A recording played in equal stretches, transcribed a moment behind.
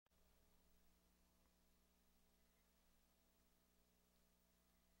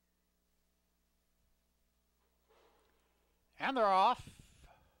And they're off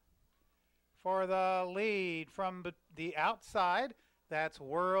for the lead from the outside. That's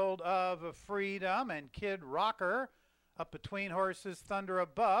World of Freedom and Kid Rocker. Up between horses, Thunder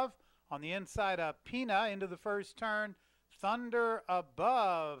Above. On the inside, Pina into the first turn. Thunder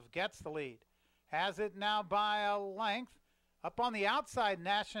Above gets the lead. Has it now by a length. Up on the outside,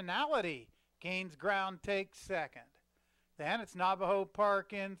 Nationality gains ground, takes second. Then it's Navajo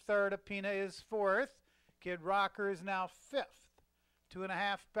Park in third. Pina is fourth. Kid Rocker is now fifth.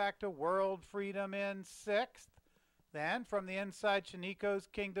 2.5 back to World Freedom in sixth. Then from the inside, Shaniko's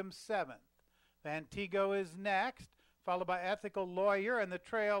Kingdom seventh. Vantigo is next, followed by Ethical Lawyer and the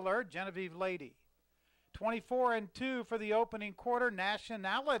trailer, Genevieve Lady. 24-2 for the opening quarter.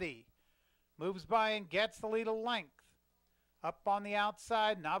 Nationality moves by and gets the lead a length. Up on the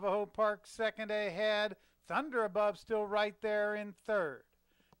outside, Navajo Park second ahead. Thunder Above still right there in third.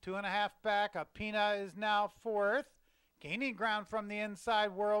 2.5 back. Pina is now fourth. Gaining ground from the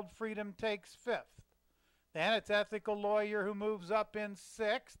inside, World Freedom takes fifth. Then it's Ethical Lawyer who moves up in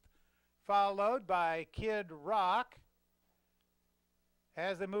sixth, followed by Kid Rock.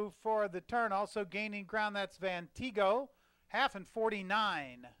 As they move forward the turn, also gaining ground, that's Vantigo, 1/2 and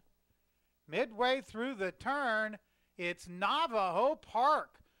 49. Midway through the turn, it's Navajo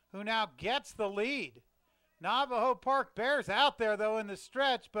Park who now gets the lead. Navajo Park bears out there, though, in the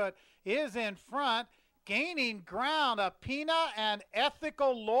stretch, but is in front. Gaining ground, Pina and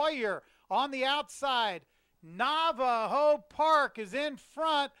Ethical Lawyer on the outside. Navajo Park is in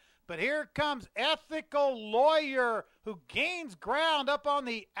front, but here comes Ethical Lawyer, who gains ground up on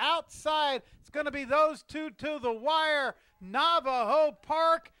the outside. It's going to be those two to the wire. Navajo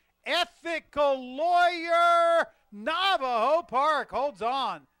Park, Ethical Lawyer. Navajo Park holds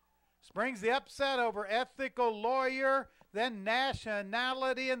on. Springs the upset over Ethical Lawyer, then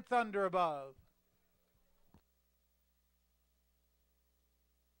Nationality and Thunder Above.